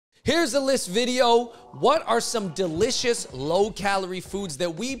Here's a list video. What are some delicious low-calorie foods that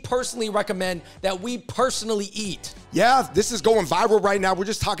we personally recommend, that we personally eat? Yeah, this is going viral right now. We're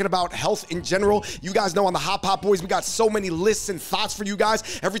just talking about health in general. You guys know on the Hot Pot Boys, we got so many lists and thoughts for you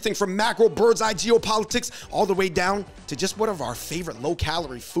guys. Everything from macro, bird's eye, geopolitics, all the way down to just one of our favorite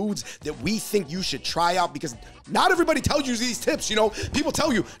low-calorie foods that we think you should try out, because not everybody tells you these tips. You know, people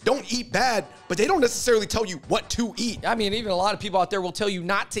tell you don't eat bad, but they don't necessarily tell you what to eat. I mean, even a lot of people out there will tell you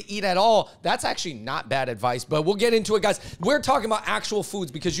not to eat at all. That's actually not bad advice, but we'll get into it, guys. We're talking about actual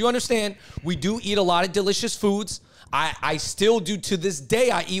foods because you understand we do eat a lot of delicious foods. I still do to this day.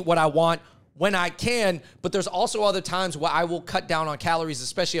 I eat what I want when I can, but there's also other times where I will cut down on calories,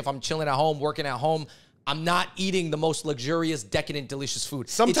 especially if I'm chilling at home, working at home. I'm not eating the most luxurious, decadent, delicious food.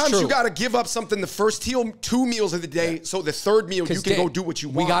 Sometimes you got to give up something the first two meals of the day, so the third meal you can go do what you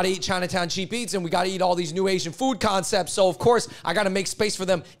want. We got to eat Chinatown cheap eats, and we got to eat all these new Asian food concepts. So, of course, I got to make space for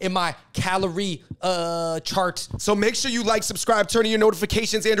them in my calorie chart. So make sure you like, subscribe, turn on your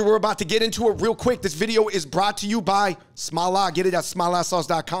notifications. Andrew, we're about to get into it real quick. This video is brought to you by Smala. Get it at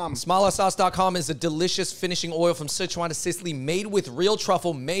smalasauce.com. Smalasauce.com is a delicious finishing oil from Sichuan to Sicily, made with real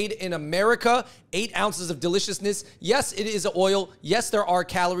truffle, made in America. 8 ounces of deliciousness. Yes, it is an oil. Yes, there are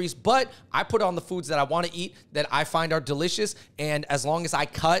calories, but I put on the foods that I want to eat that I find are delicious. And as long as I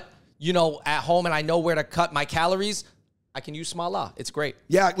cut, you know, at home and I know where to cut my calories, I can use Smala. It's great.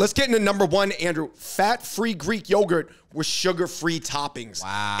 Yeah, let's get into number one, Andrew. Fat-free Greek yogurt with sugar-free toppings.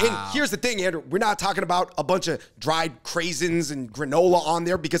 Wow. And here's the thing, Andrew. We're not talking about a bunch of dried craisins and granola on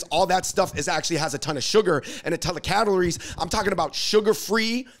there, because all that stuff actually has a ton of sugar and a ton of calories. I'm talking about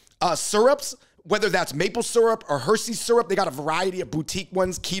sugar-free syrups, whether that's maple syrup or Hershey's syrup. They got a variety of boutique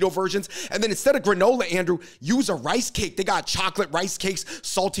ones, keto versions. And then instead of granola, Andrew, use a rice cake. They got chocolate rice cakes,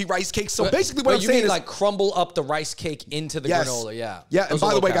 salty rice cakes. So basically what I'm saying is, like, crumble up the rice cake into the granola. Yeah. Yeah, and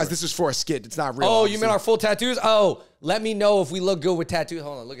by the way, guys, this is for a skit. It's not real. Oh, you mean our full tattoos? Oh, let me know if we look good with tattoos.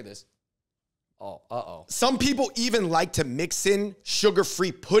 Hold on, look at this. Oh, uh-oh. Some people even like to mix in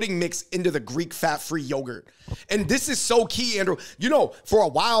sugar-free pudding mix into the Greek fat-free yogurt. And this is so key, Andrew. You know, for a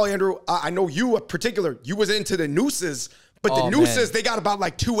while, Andrew, I know you in particular, you was into the nooses, but the nooses, they got about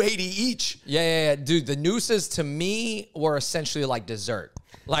like $2.80 each. Yeah. Dude, the nooses to me were essentially like dessert.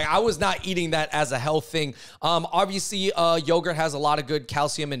 Like, I was not eating that as a health thing. Obviously, yogurt has a lot of good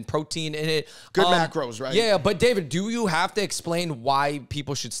calcium and protein in it. Good macros, right? Yeah, but David, do you have to explain why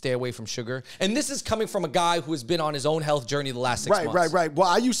people should stay away from sugar? And this is coming from a guy who has been on his own health journey the last 6 months. Right. Well,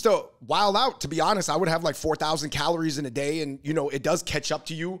 I used to wild out, to be honest. I would have like 4,000 calories in a day, and, you know, it does catch up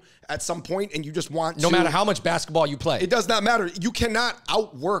to you at some point, and you just want to. No matter how much basketball you play. It does not matter. You cannot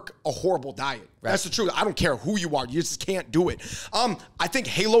outwork a horrible diet. Right. That's the truth. I don't care who you are. You just can't do it. I think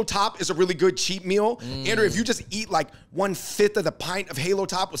Halo Top is a really good cheat meal. Andrew, if you just eat like 1/5 of the pint of Halo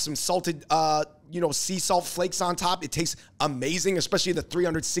Top with some salted, sea salt flakes on top, it tastes amazing, especially the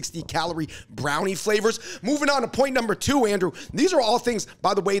 360 calorie brownie flavors. Moving on to point number 2, Andrew. These are all things,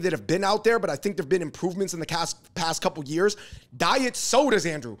 by the way, that have been out there, but I think there have been improvements in the past couple years. Diet sodas,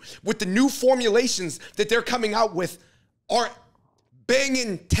 Andrew, with the new formulations that they're coming out with, are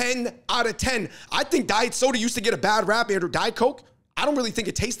banging 10 out of 10. I think diet soda used to get a bad rap, Andrew. Diet Coke, I don't really think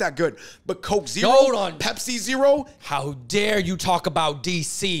it tastes that good. But Coke Zero, hold on. Pepsi Zero. How dare you talk about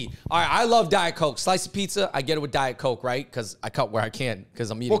DC? All right, I love Diet Coke. Slice of pizza, I get it with Diet Coke, right? Because I cut where I can because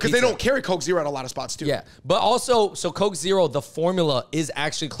I'm eating pizza. Well, because they don't carry Coke Zero at a lot of spots, too. Yeah, but also, so Coke Zero, the formula is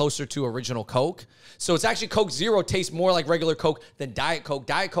actually closer to original Coke. So it's actually Coke Zero tastes more like regular Coke than Diet Coke.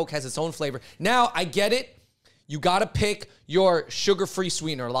 Diet Coke has its own flavor. Now, I get it. You got to pick your sugar-free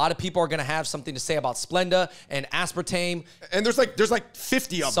sweetener. A lot of people are going to have something to say about Splenda and aspartame. And there's like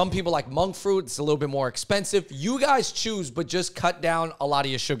 50 of them. Some people like monk fruit. It's a little bit more expensive. You guys choose, but just cut down a lot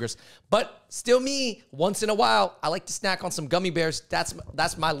of your sugars. But still me, once in a while, I like to snack on some gummy bears.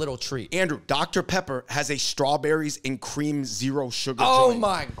 That's my little treat. Andrew, Dr. Pepper has a strawberries and cream zero sugar Oh joint.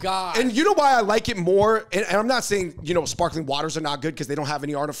 my God. And you know why I like it more? And I'm not saying, sparkling waters are not good because they don't have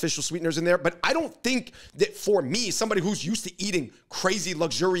any artificial sweeteners in there, but I don't think that for me, somebody who's used to eating crazy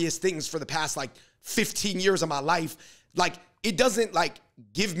luxurious things for the past like 15 years of my life, like it doesn't like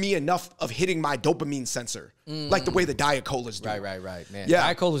give me enough of hitting my dopamine sensor like the way the Diet Colas do. Right, man. Yeah.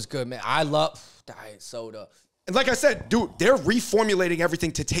 Diet Cola's good, man. I love Diet Soda. And like I said, dude, they're reformulating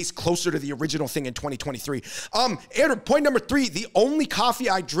everything to taste closer to the original thing in 2023. Andrew, point number 3, the only coffee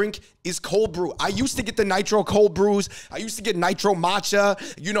I drink is cold brew. I used to get the nitro cold brews. I used to get nitro matcha.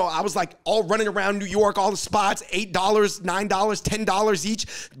 You know, I was like all running around New York, all the spots, $8, $9, $10 each.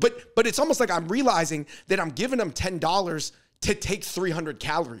 But it's almost like I'm realizing that I'm giving them $10 to take 300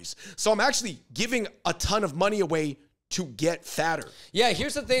 calories. So I'm actually giving a ton of money away to get fatter. Yeah,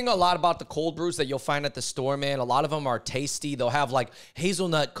 here's the thing a lot about the cold brews that you'll find at the store, man. A lot of them are tasty. They'll have like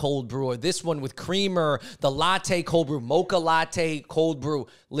hazelnut cold brew or this one with creamer, the latte cold brew, mocha latte cold brew.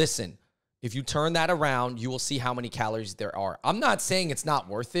 Listen, if you turn that around, you will see how many calories there are. I'm not saying it's not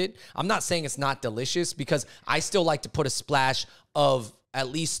worth it. I'm not saying it's not delicious because I still like to put a splash of at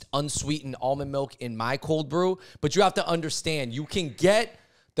least unsweetened almond milk in my cold brew. But you have to understand, you can get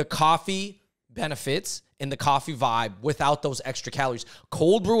the coffee benefits and the coffee vibe without those extra calories.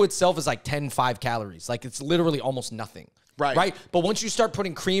 Cold brew itself is like 10.5 calories. Like it's literally almost nothing. Right? But once you start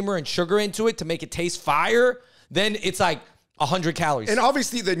putting creamer and sugar into it to make it taste fire, then it's like 100 calories. And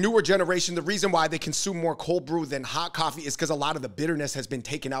obviously the newer generation, the reason why they consume more cold brew than hot coffee is because a lot of the bitterness has been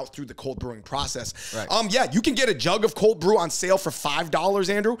taken out through the cold brewing process. Right. Yeah, you can get a jug of cold brew on sale for $5,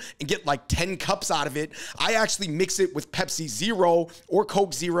 Andrew, and get like 10 cups out of it. I actually mix it with Pepsi Zero or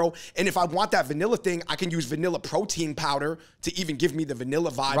Coke Zero. And if I want that vanilla thing, I can use vanilla protein powder to even give me the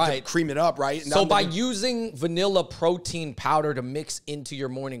vanilla vibe to cream it up, right? And so by using vanilla protein powder to mix into your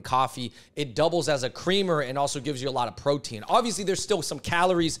morning coffee, it doubles as a creamer and also gives you a lot of protein. Obviously, there's still some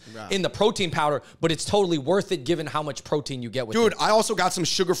calories in the protein powder, but it's totally worth it given how much protein you get with it. Dude, I also got some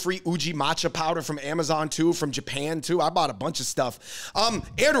sugar-free Uji matcha powder from Amazon too, from Japan too. I bought a bunch of stuff.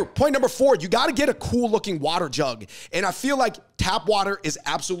 Andrew, point number 4, you got to get a cool-looking water jug. And I feel like tap water is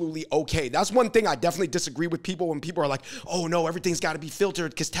absolutely okay. That's one thing I definitely disagree with people when people are like, oh no, everything's got to be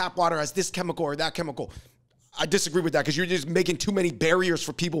filtered because tap water has this chemical or that chemical. I disagree with that because you're just making too many barriers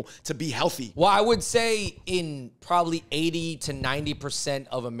for people to be healthy. Well, I would say in probably 80 to 90%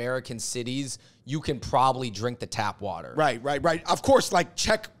 of American cities, you can probably drink the tap water. Right. Of course, like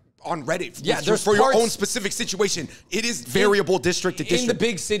check on Reddit. Yeah, there's for your own specific situation. It is variable district to district. In the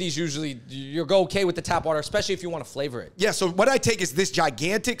big cities, usually you're okay with the tap water, especially if you want to flavor it. Yeah, so what I take is this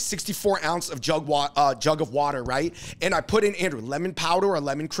gigantic 64-ounce of jug of water, right? And I put in, Andrew, lemon powder or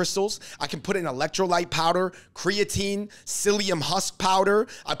lemon crystals. I can put in electrolyte powder, creatine, psyllium husk powder.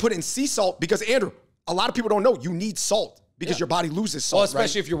 I put in sea salt because, Andrew, a lot of people don't know you need salt. Because your body loses salt, well,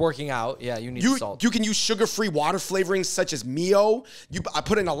 especially if you're working out. Yeah, you need salt. You can use sugar-free water flavorings such as Mio. I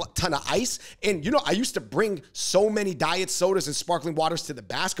put in a ton of ice. And, you know, I used to bring so many diet sodas and sparkling waters to the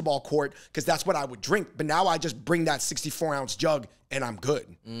basketball court because that's what I would drink. But now I just bring that 64-ounce jug and I'm good.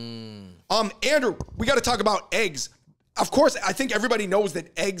 Andrew, we got to talk about eggs. Of course, I think everybody knows that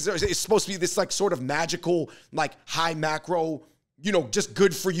eggs is supposed to be this like sort of magical, like high macro, you know, just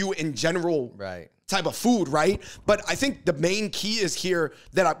good for you in general. Right. Type of food, right? But I think the main key is here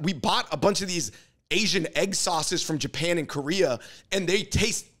that we bought a bunch of these Asian egg sauces from Japan and Korea, and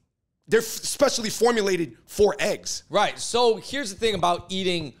they're specially formulated for eggs. Right. So here's the thing about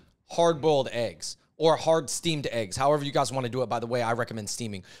eating hard-boiled eggs or hard steamed eggs. However you guys want to do it, by the way, I recommend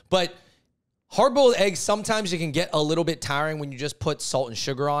steaming. But hard-boiled eggs, sometimes you can get a little bit tiring when you just put salt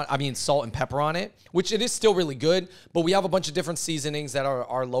and pepper on it, which it is still really good, but we have a bunch of different seasonings that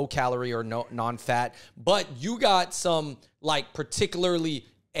are low-calorie or non-fat, but you got some, like, particularly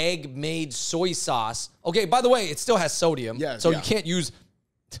egg-made soy sauce. Okay, by the way, it still has sodium, you can't use,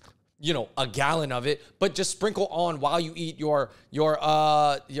 you know, a gallon of it, but just sprinkle on while you eat your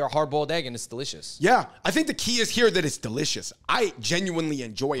hard-boiled egg, and it's delicious. Yeah, I think the key is here that it's delicious. I genuinely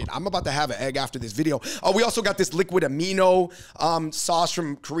enjoy it. I'm about to have an egg after this video. We also got this liquid amino sauce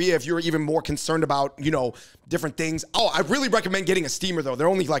from Korea if you're even more concerned about, you know, different things. Oh, I really recommend getting a steamer, though. They're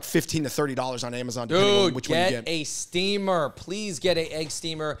only like $15 to $30 on Amazon, depending on which one you get. Get a steamer. Please get an egg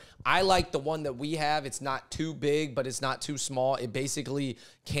steamer. I like the one that we have. It's not too big, but it's not too small. It basically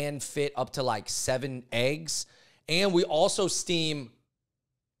can fit up to like 7 eggs. And we also steam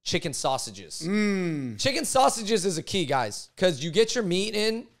chicken sausages. Chicken sausages is a key, guys, because you get your meat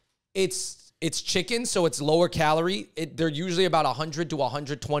in. It's chicken, so it's lower calorie. They're usually about 100 to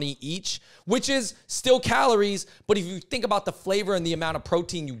 120 each, which is still calories. But if you think about the flavor and the amount of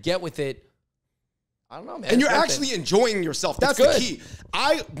protein you get with it, I don't know, man. And you're actually enjoying yourself. That's the key.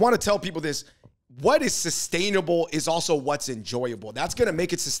 I want to tell people this. What is sustainable is also what's enjoyable. That's going to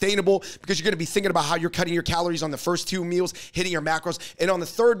make it sustainable because you're going to be thinking about how you're cutting your calories on the first 2 meals, hitting your macros. And on the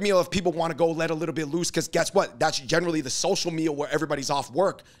 3rd meal, if people want to go let a little bit loose, because guess what? That's generally the social meal where everybody's off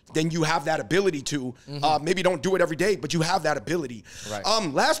work. Then you have that ability to. Maybe don't do it every day, but you have that ability. Right.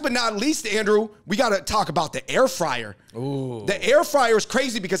 Last but not least, Andrew, we got to talk about the air fryer. Ooh. The air fryer is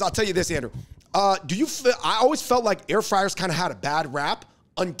crazy because I'll tell you this, Andrew. I always felt like air fryers kind of had a bad rap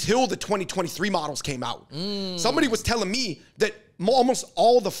until the 2023 models came out. Somebody was telling me that almost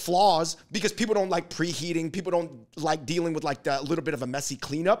all the flaws, because people don't like preheating, people don't like dealing with like a little bit of a messy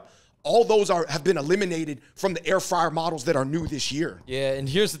cleanup, all those have been eliminated from the air fryer models that are new this year. Yeah, and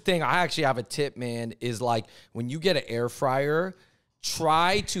here's the thing. I actually have a tip, man, is like when you get an air fryer,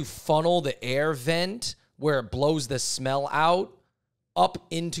 try to funnel the air vent where it blows the smell out up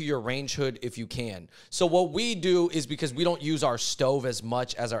into your range hood if you can. So what we do is, because we don't use our stove as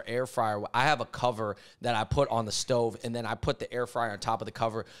much as our air fryer, I have a cover that I put on the stove, and then I put the air fryer on top of the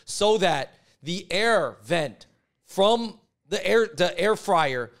cover so that the air vent from the air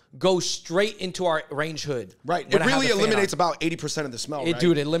fryer goes straight into our range hood. Right. It really eliminates about 80% of the smell, right?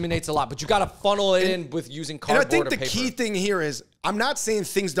 Dude, it eliminates a lot, but you got to funnel it in with using cardboard or paper. And I think the key thing here is, I'm not saying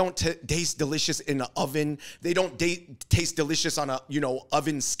things don't taste delicious in the oven. They don't taste delicious on a,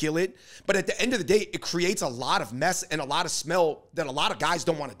 oven skillet. But at the end of the day, it creates a lot of mess and a lot of smell that a lot of guys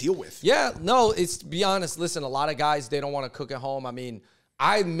don't want to deal with. Yeah, no, to be honest, listen, a lot of guys, they don't want to cook at home. I mean,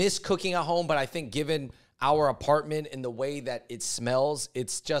 I miss cooking at home, but I think given our apartment and the way that it smells,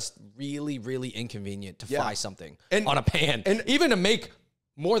 it's just really, really inconvenient to fry something on a pan. And even to make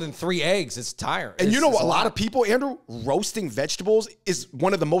more than 3 eggs, it's tiring. And a lot of people, Andrew, roasting vegetables is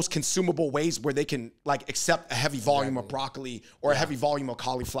one of the most consumable ways where they can accept a heavy volume of broccoli or a heavy volume of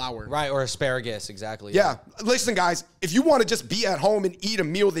cauliflower. Right, or asparagus, exactly. Yeah. Listen, guys, if you want to just be at home and eat a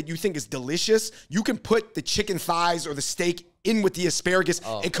meal that you think is delicious, you can put the chicken thighs or the steak in with the asparagus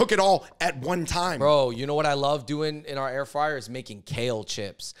and cook it all at one time. Bro, you know what I love doing in our air fryer is making kale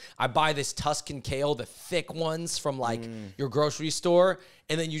chips. I buy this Tuscan kale, the thick ones from your grocery store,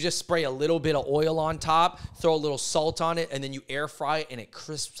 and then you just spray a little bit of oil on top, throw a little salt on it, and then you air fry it, and it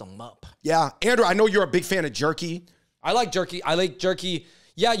crisps them up. Yeah. Andrew, I know you're a big fan of jerky. I like jerky. I like jerky.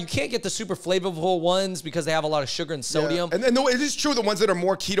 Yeah, you can't get the super flavorful ones because they have a lot of sugar and sodium. Yeah. And no, it is true, the ones that are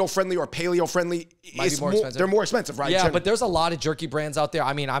more keto-friendly or paleo-friendly, they're more expensive, right? Yeah, but there's a lot of jerky brands out there.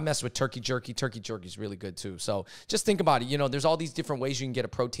 I mean, I mess with turkey jerky. Turkey jerky is really good, too. So just think about it. There's all these different ways you can get a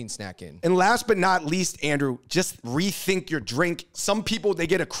protein snack in. And last but not least, Andrew, just rethink your drink. Some people, they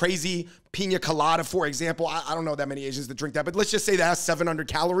get a crazy pina colada, for example. I don't know that many Asians that drink that, but let's just say that has 700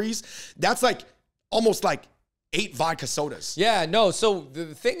 calories. That's almost 8 vodka sodas. Yeah, no. So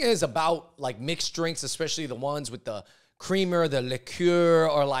the thing is about mixed drinks, especially the ones with the creamer, the liqueur,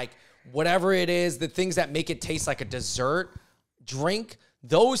 or whatever it is, the things that make it taste like a dessert drink,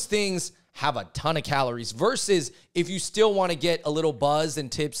 those things have a ton of calories versus if you still want to get a little buzzed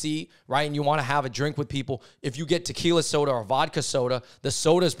and tipsy, right? And you want to have a drink with people. If you get tequila soda or vodka soda, the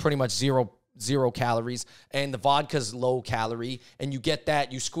soda is pretty much zero calories and the vodka's low calorie. And you get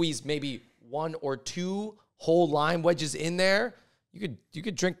that, you squeeze maybe 1 or 2 whole lime wedges in there, you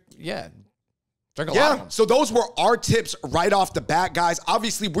could drink, drink a lot of them. So those were our tips right off the bat, guys.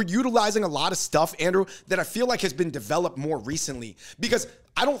 Obviously, we're utilizing a lot of stuff, Andrew, that I feel like has been developed more recently, because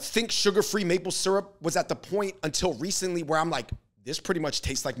I don't think sugar-free maple syrup was at the point until recently where I'm like, this pretty much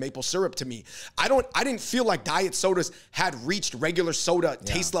tastes like maple syrup to me. I didn't feel like diet sodas had reached regular soda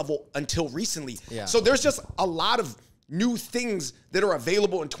taste level until recently. Yeah. So there's just a lot of new things that are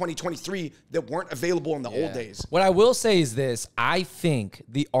available in 2023 that weren't available in the old days. What I will say is this. I think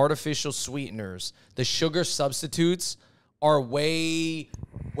the artificial sweeteners, the sugar substitutes, are way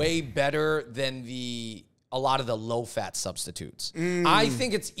better than a lot of the low-fat substitutes. I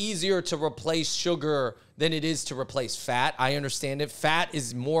think it's easier to replace sugar than it is to replace fat. I understand it. Fat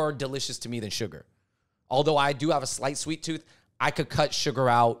is more delicious to me than sugar. Although I do have a slight sweet tooth, I could cut sugar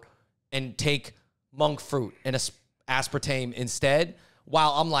out and take monk fruit and aspartame instead,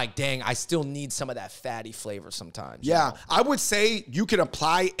 while I'm like, dang, I still need some of that fatty flavor sometimes. Yeah, I would say you can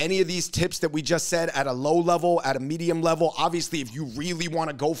apply any of these tips that we just said at a low level, at a medium level. Obviously, if you really want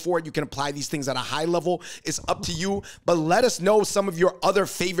to go for it, you can apply these things at a high level. It's up to you. But let us know some of your other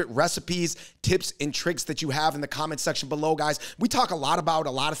favorite recipes, tips, and tricks that you have in the comment section below, guys. We talk a lot about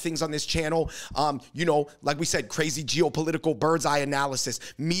a lot of things on this channel. Like we said, crazy geopolitical bird's eye analysis,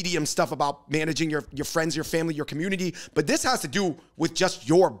 medium stuff about managing your friends, your family, your community. But this has to do with just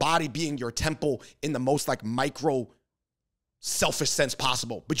your body being your temple in the most micro selfish sense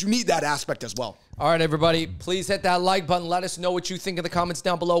possible. But you need that aspect as well. All right, everybody, please hit that like button. Let us know what you think in the comments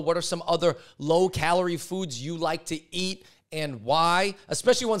down below. What are some other low-calorie foods you like to eat and why?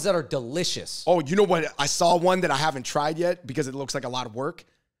 Especially ones that are delicious. Oh, you know what? I saw one that I haven't tried yet because it looks like a lot of work.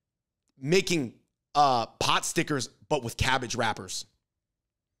 Making pot stickers, but with cabbage wrappers.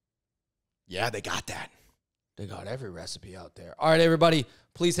 Yeah, they got that. They got every recipe out there. All right, everybody,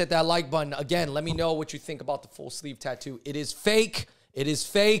 please hit that like button. Again, let me know what you think about the full sleeve tattoo. It is fake. It is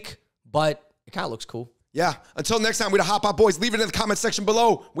fake, but it kind of looks cool. Yeah. Until next time, we're the Hot Pot Boys. Leave it in the comment section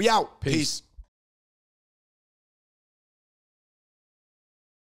below. We out. Peace.